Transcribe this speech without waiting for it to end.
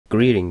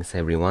Greetings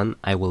everyone,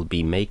 I will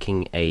be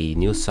making a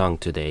new song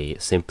today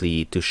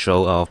simply to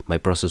show off my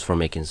process for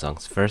making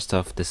songs. First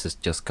off, this is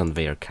just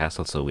Conveyor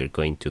Castle, so we're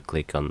going to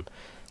click on...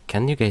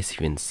 Can you guys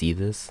even see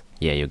this?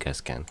 Yeah, you guys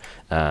can.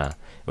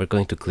 We're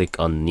going to click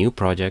on new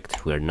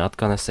project. We're not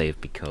gonna save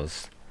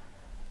because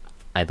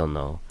I don't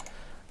know.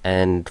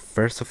 And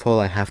first of all,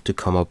 I have to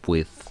come up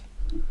with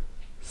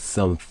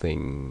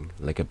something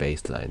like a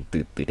bass line.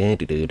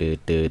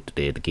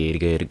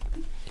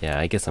 Yeah,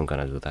 I guess I'm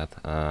gonna do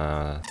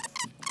that.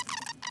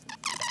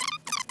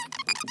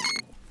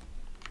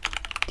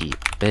 Deep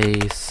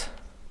bass.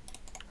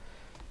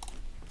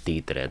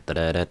 I'm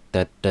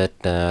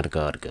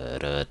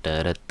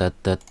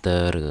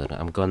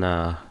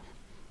gonna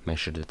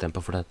measure the tempo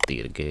for that.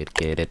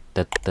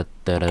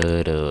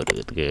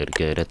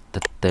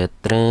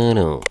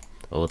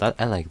 Oh, that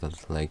I like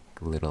that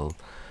little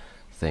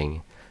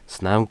thing. So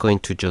now I'm going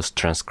to just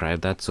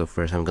transcribe that. So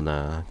first I'm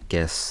gonna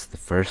guess the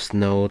first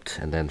note,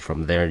 and then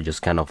from there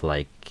just kind of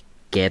like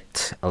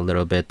get a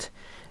little bit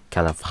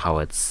kind of how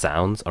it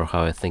sounds or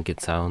how I think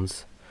it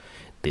sounds.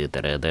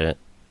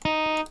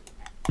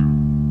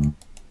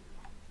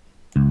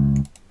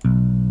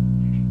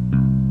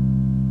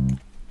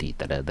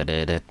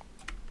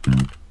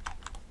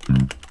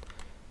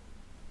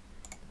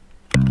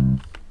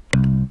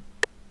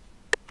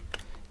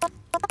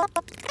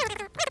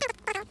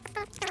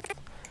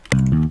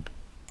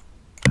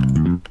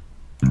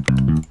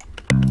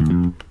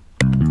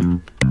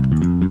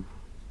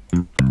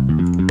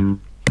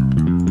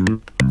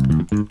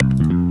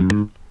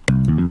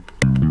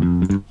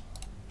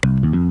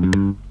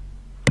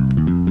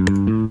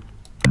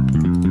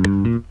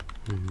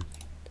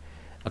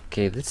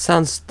 Okay, this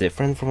sounds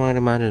different from what I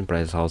imagined, but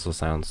it also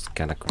sounds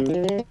kinda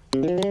cool.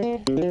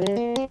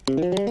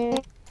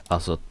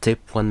 Also,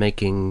 tip when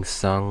making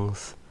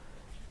songs,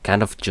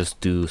 kind of just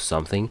do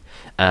something.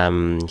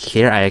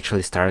 Here I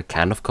actually started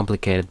kind of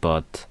complicated,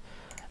 but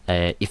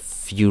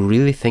if you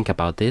really think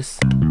about this,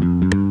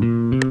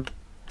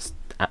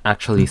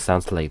 actually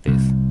sounds like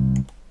this.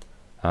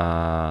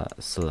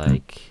 So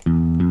like,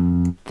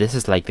 this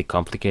is like the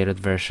complicated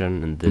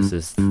version, and this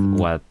is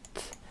what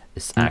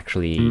is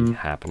actually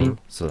happening.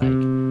 So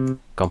like,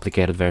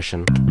 complicated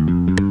version,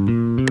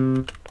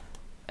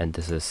 and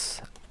this is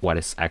what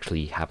is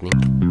actually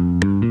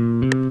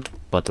happening.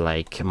 But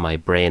like, my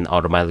brain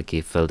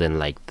automatically filled in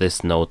like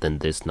this note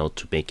and this note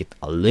to make it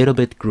a little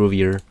bit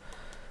groovier.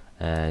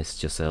 It's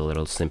just a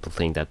little simple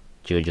thing that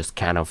you just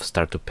kind of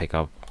start to pick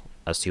up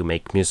as you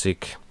make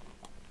music.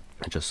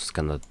 I just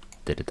kind of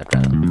did it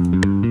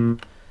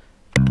around.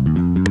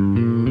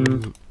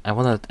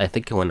 I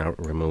think I wanna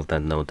remove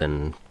that note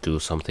and do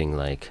something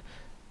like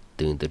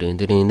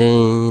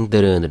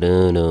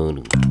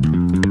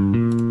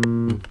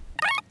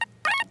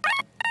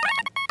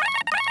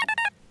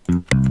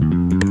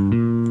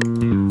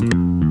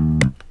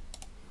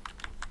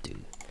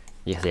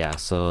yeah,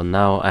 so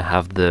now I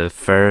have the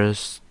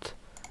first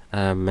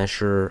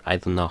measure. I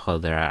don't know how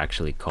they're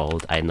actually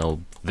called. I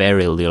know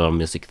very little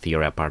music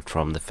theory apart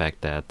from the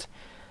fact that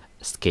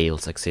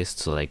scales exist.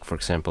 So like, for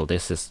example,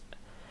 this is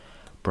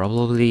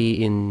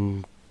probably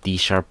in D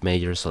sharp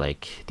major, so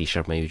like D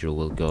sharp major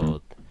will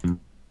go,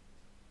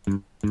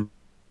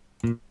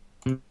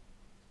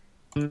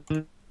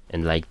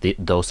 and like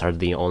those are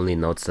the only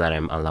notes that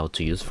I'm allowed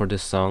to use for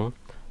this song.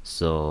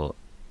 So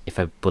if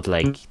I put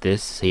like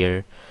this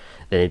here,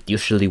 then it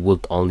usually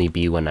would only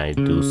be when I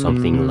do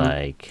something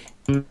like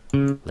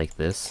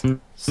this.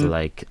 So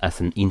like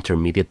as an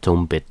intermediate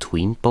tone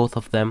between both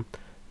of them,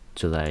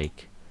 to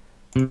like,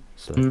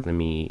 so like, let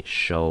me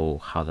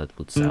show how that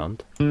would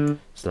sound.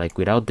 So like,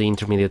 without the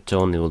intermediate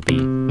tone it will be,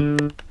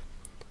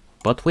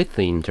 but with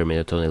the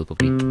intermediate tone it will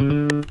be.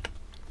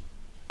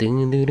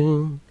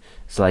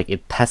 So like,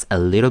 it has a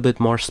little bit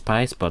more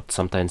spice, but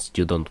sometimes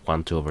you don't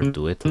want to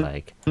overdo it.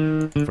 Like,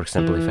 for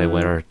example, if I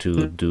were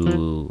to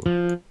do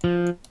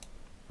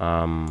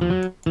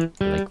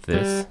like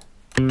this,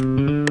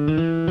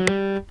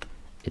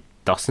 it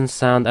doesn't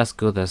sound as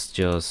good as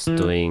just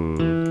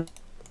doing...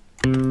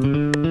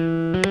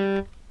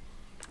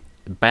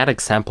 Bad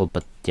example,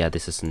 but yeah,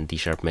 this is in D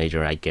sharp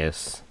major, I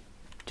guess.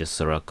 Just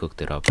sort of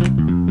cooked it up.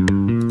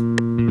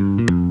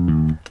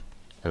 And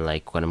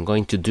like, what I'm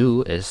going to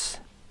do is,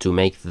 to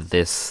make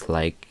this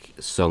like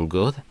song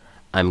good,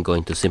 I'm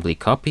going to simply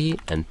copy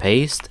and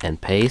paste and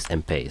paste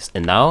and paste,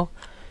 and now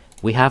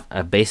we have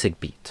a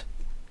basic beat.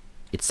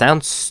 It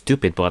sounds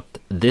stupid, but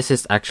this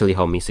is actually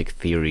how music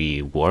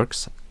theory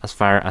works, as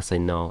far as I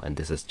know, and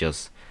this is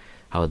just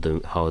how I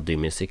do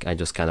music. I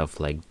just kind of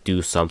like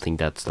do something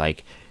that's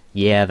like,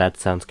 yeah, that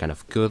sounds kind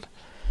of good,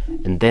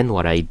 and then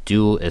what I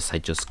do is I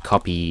just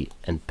copy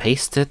and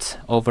paste it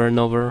over and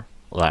over,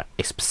 like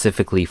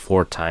specifically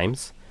 4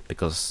 times,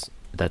 because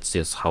that's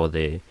just how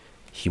the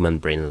human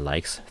brain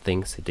likes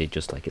things. They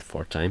just like it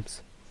 4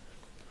 times.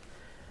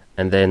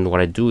 And then what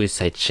I do is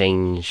I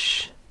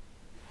change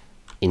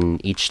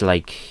in each,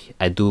 like,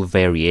 I do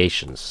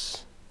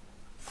variations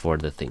for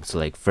the thing. So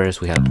like,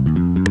 first we have,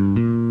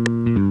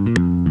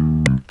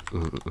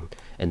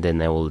 and and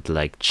then I will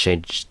like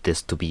change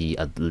this to be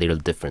a little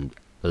different,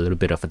 a little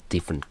bit of a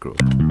different groove.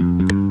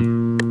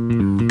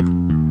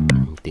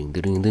 Ding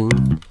ding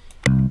ding.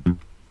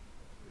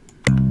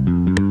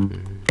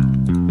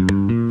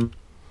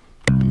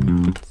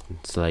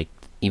 It's like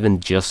even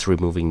just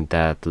removing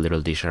that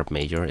little D sharp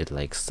major, it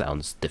like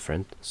sounds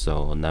different.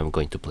 So now I'm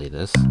going to play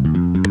this.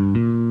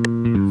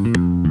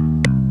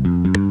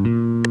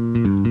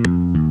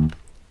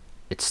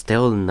 It's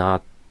still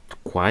not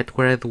quite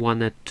where I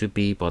want it to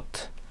be,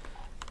 but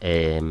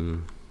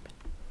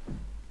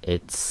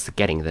it's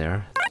getting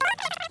there.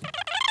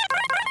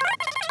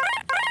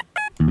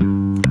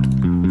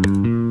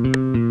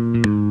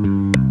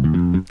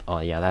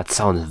 Oh yeah, that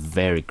sounds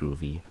very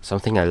groovy.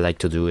 Something I like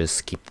to do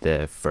is keep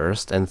the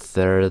first and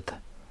third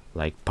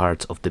like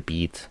parts of the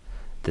beat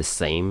the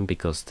same,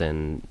 because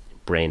then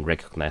brain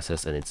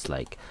recognizes, and it's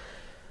like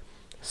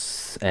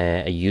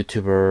a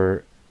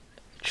YouTuber,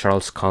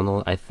 Charles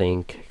Connell, I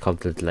think,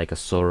 called it like a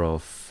sort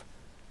of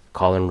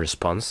call and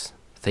response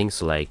thing.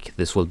 So like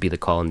this will be the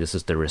call and this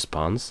is the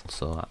response.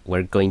 So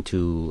we're going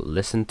to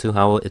listen to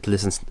how it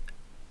listens.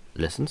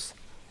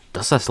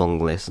 Does a song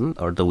listen,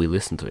 or do we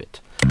listen to it?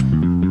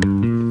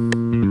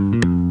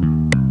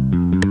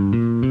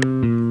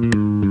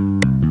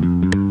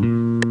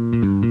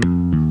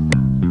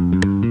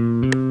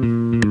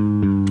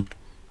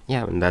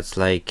 Yeah, and that's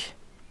like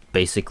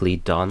basically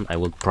done. I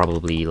will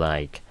probably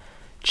like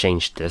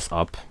change this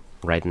up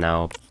right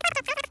now.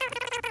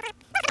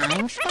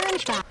 I'm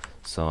SpongeBob.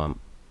 So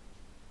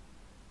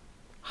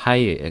hi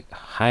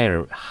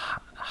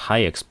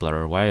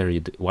Explorer, why are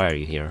you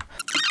here?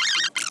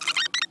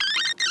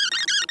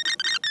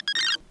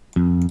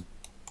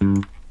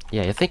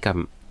 Yeah, I think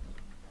I'm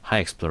Hi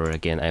Explorer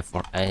again.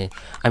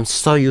 I'm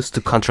so used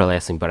to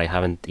Ctrl Sing, but I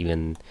haven't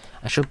even.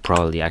 I should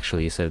probably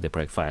actually save the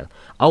project file.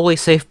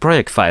 Always save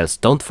project files.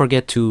 Don't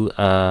forget to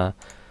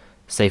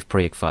save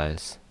project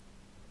files.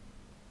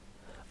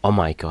 Oh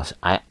my gosh,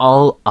 I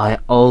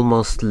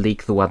almost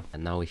leaked one.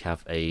 And now we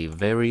have a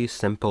very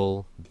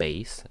simple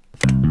bass.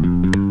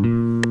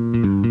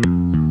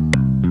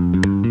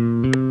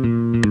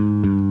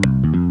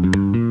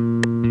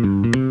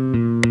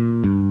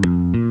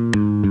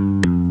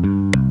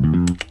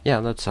 Yeah,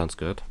 that sounds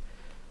good.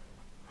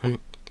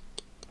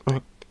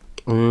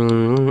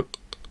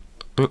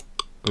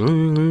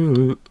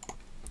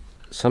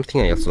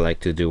 Something I also like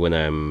to do when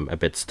I'm a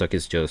bit stuck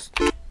is just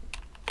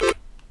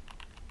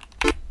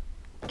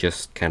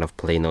kind of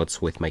play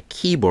notes with my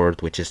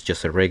keyboard, which is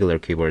just a regular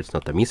keyboard. It's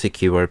not a music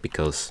keyboard,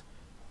 because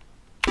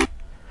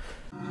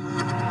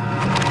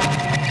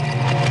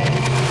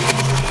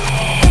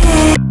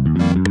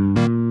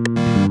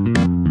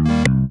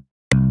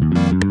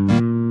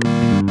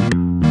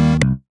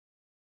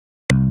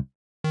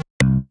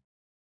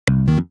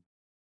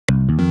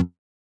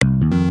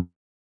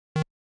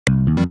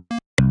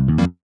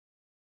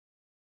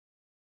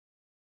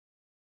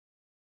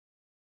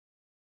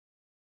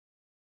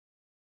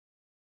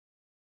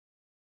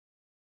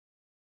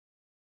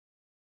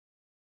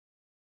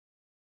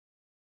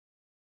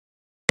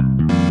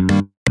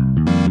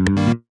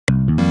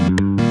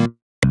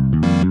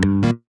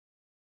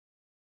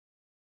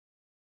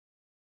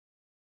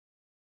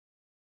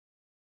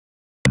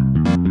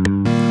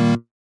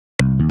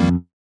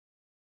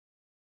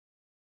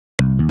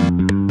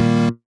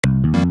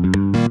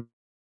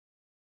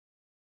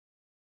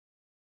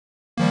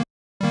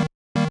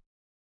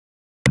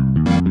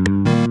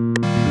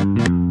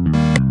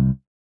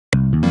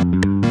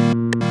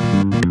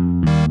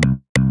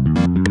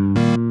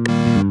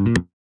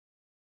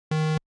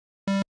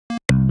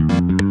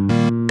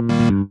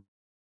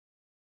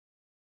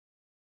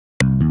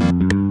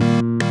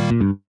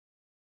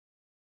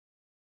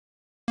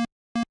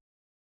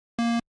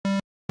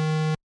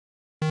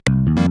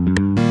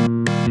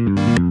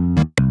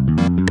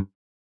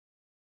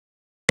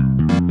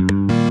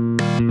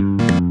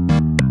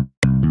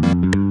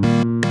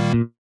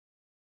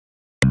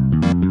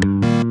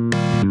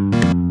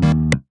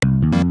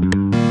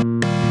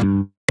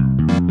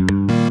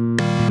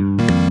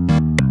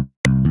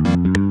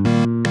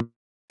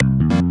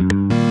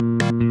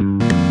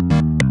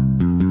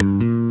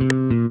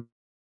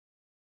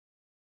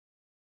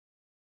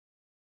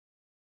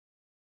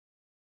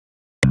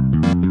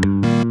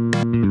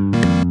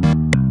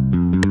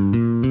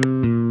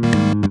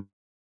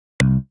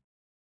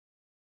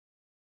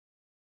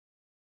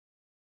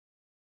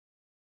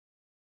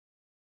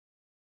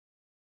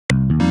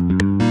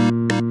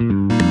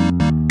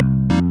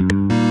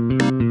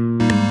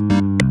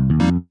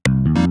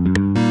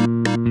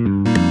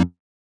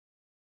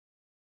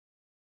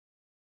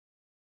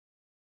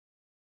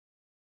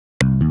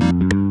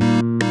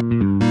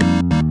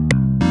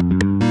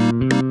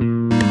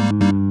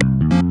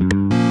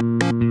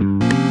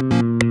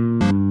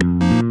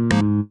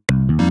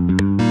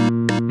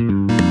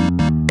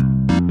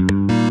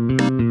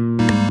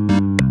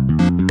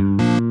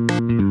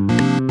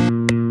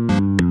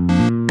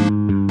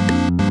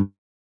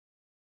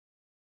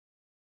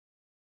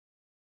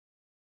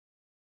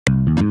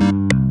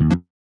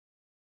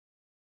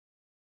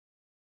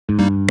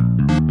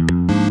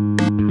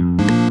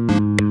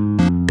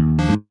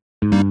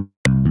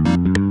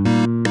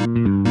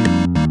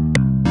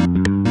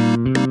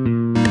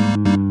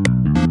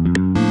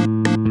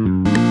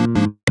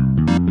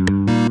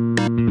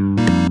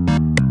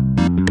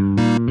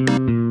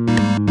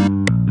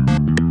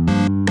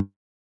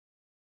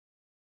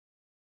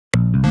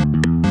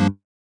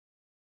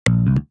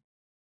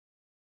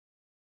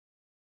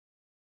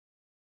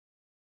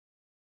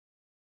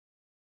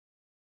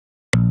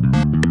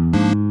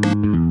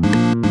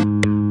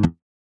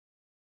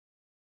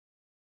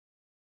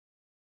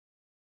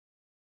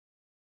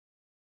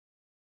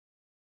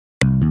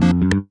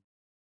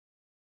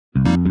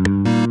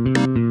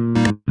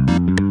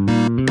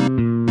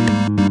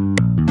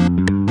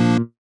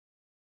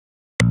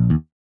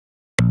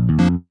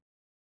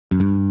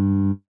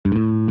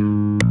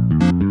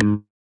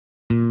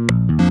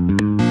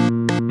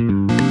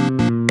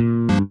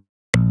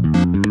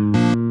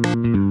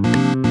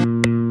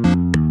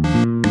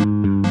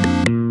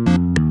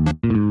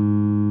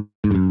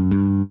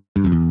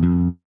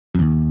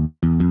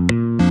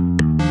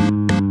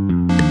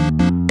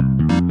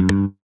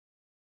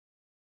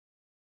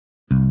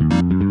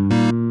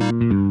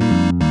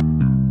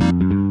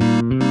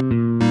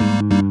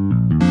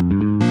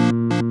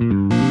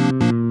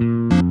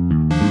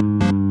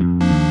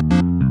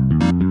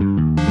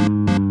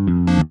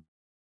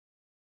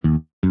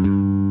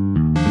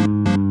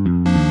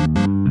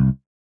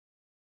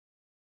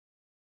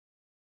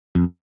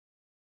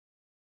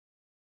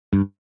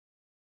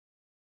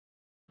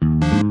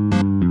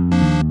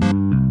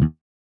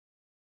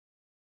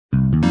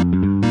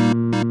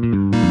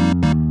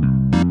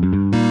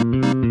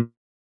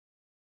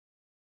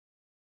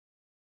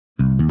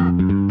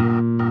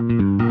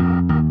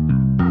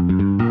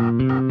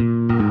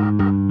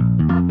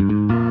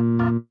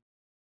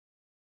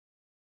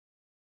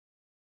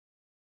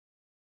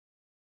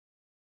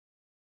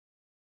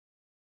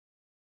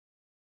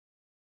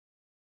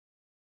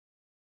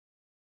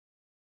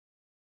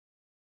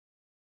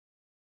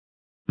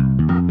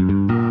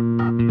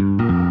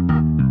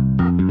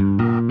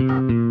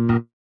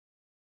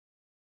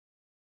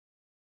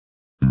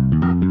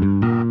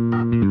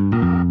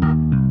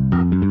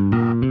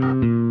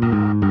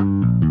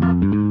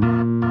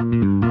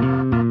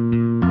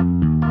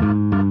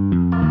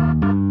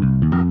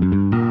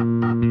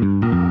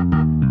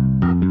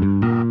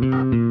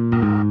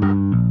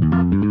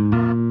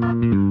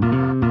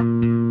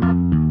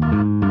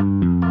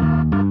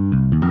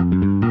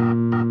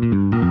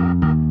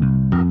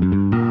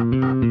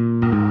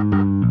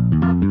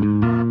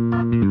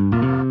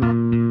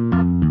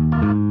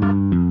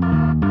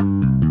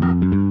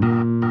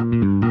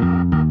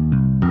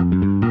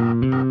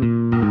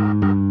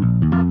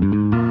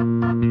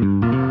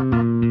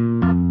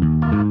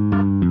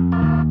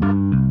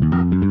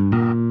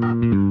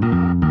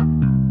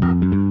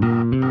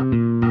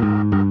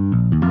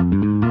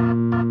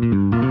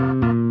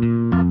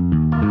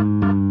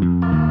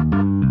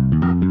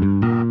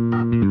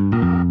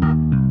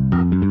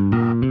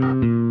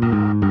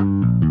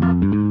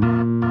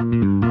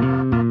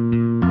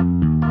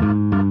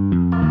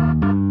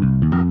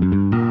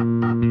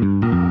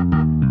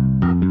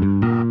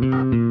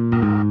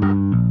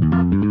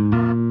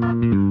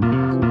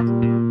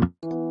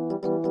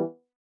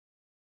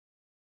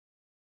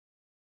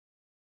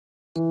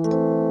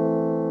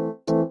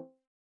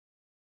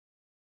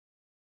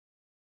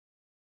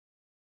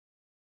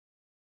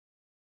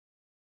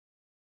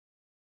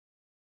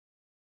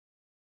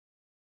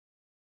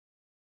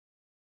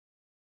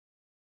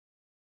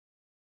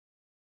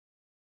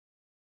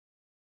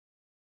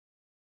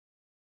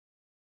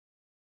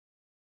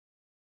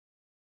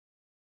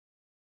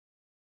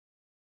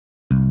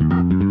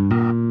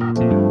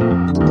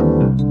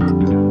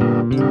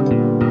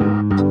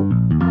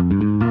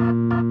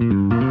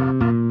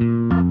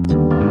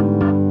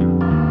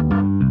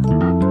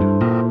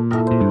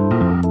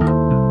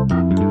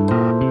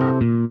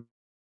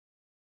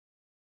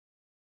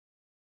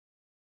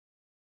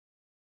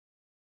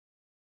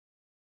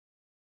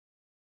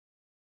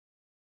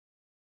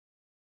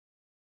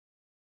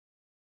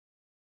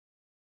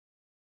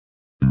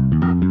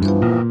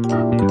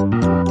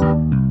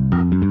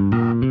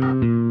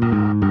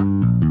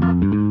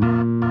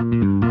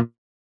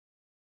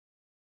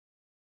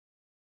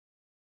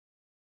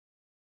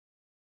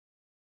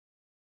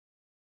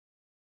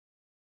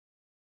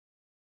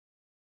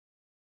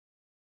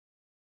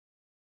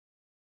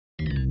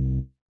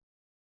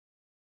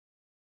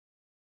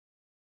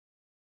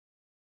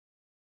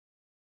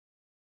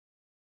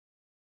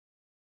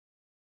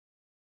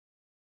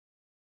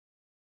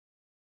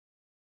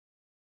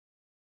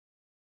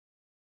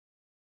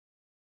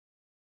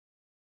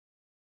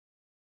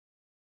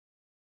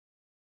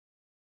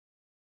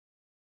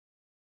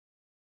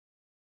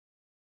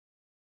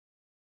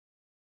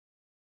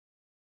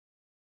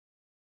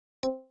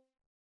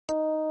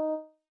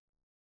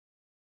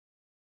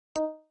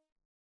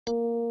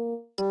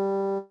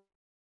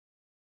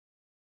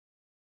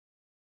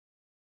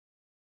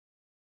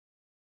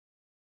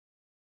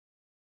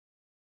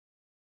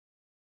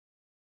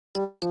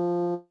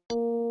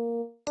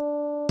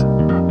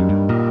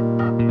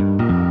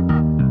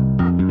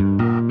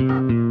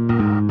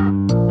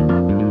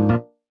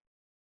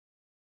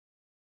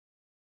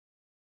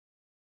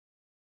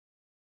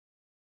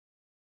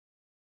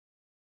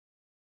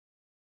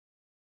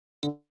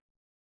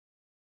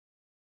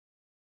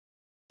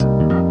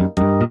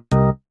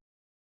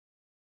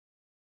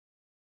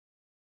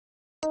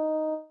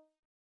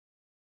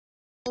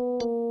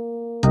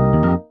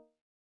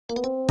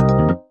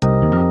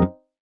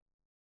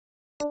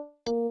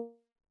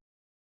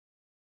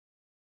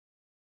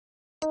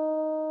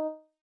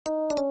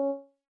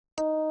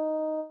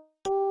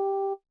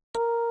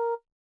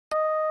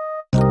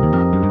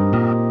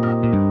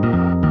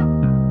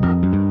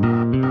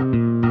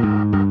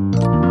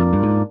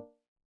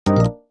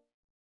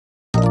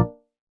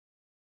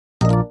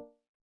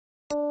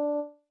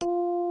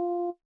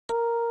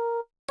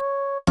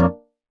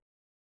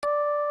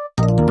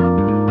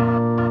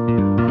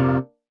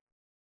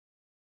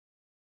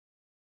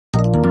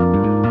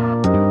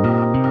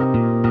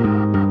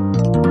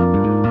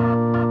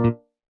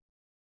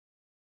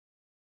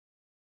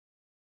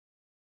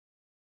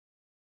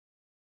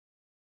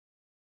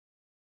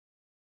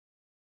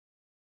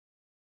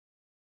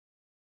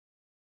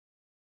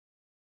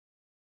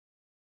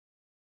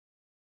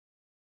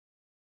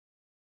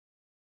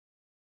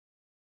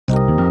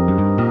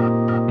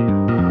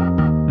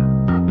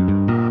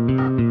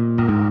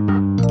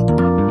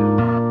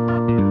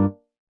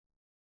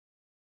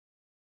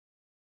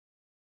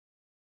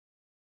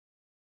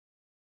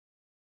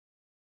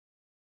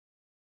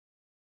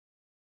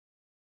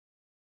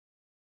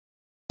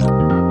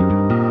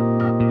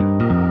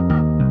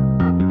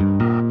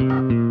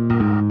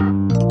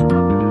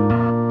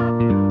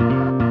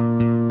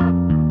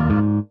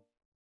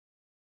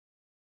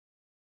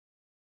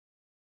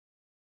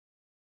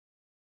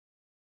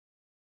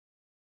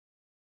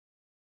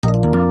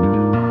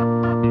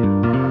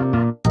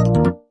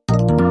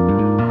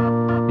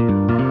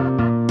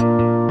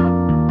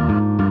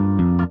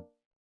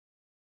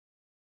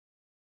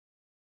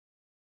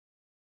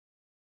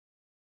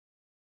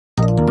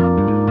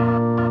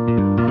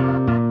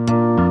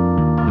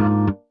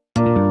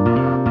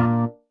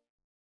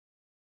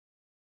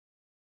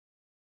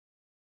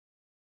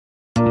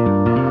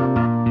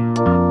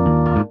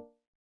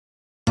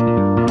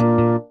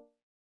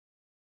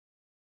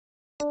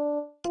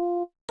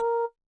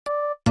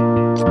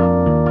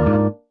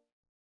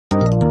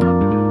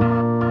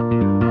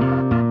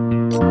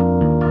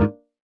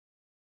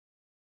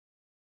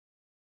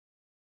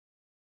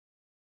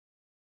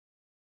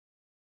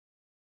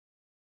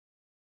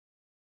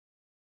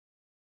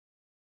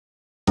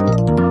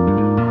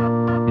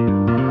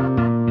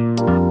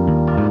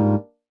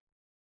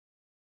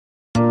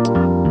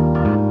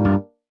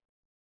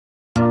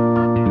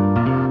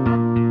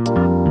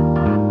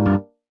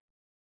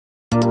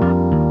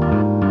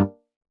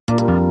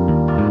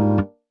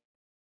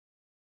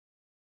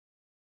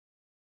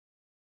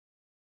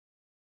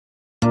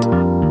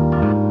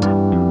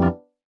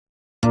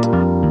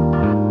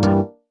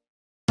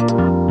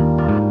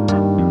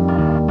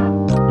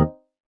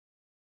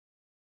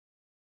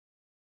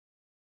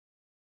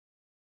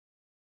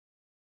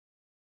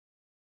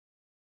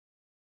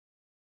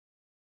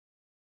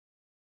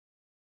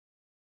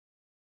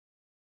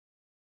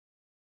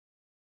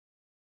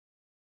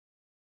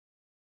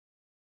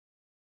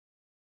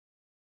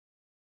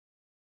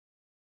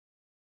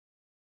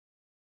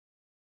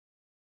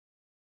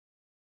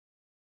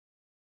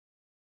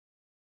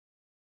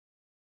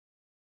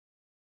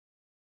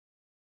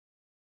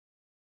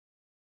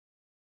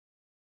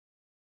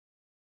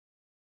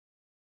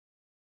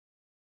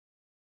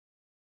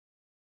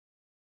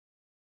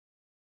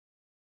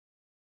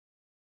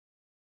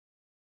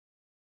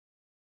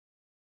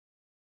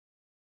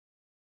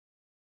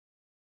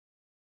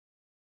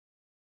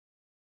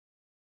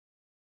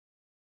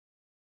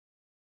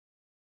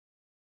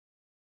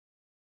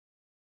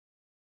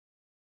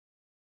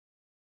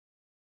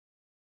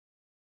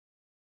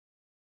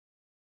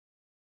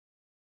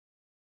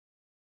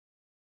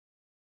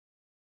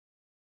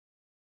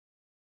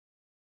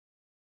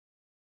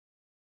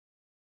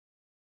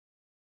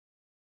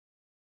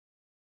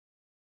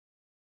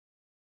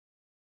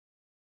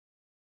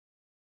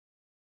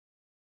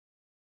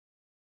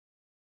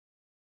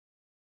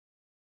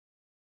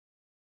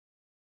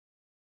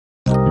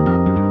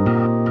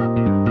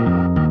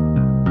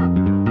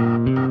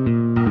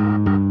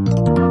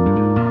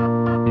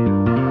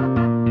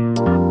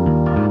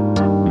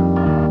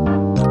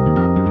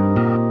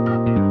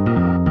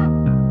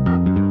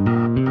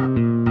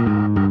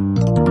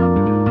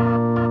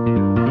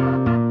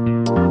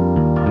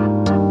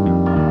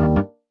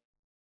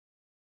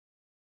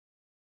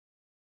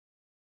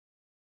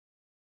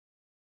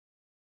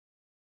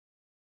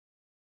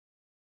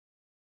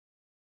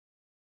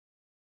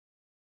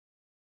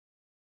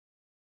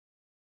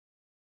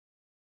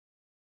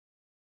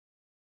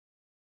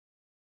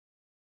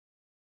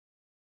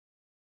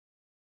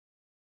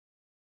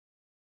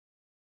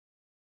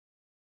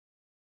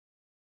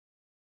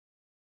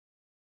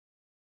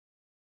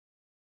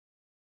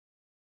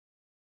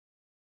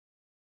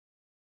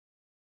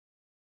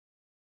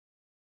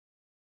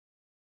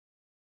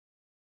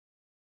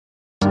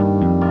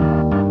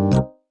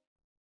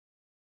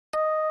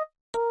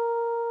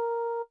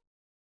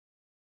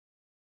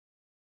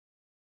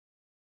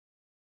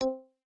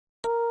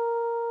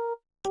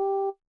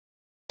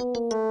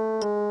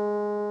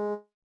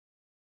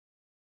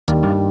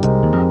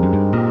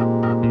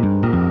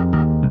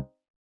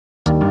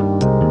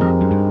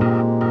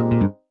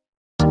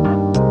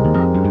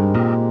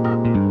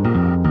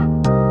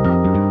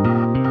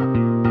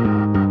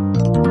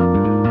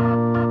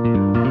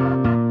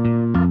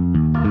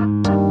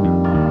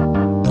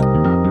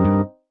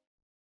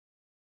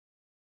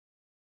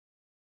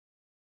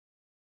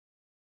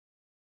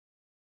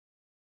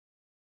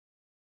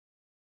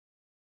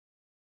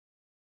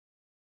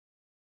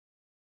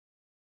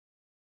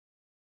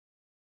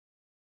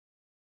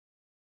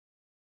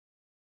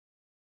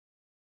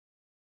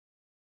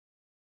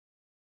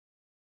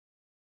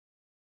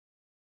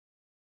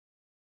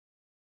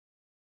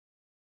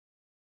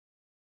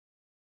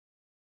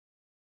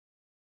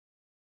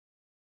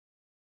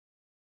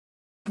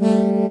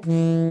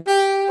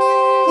SpongeBob.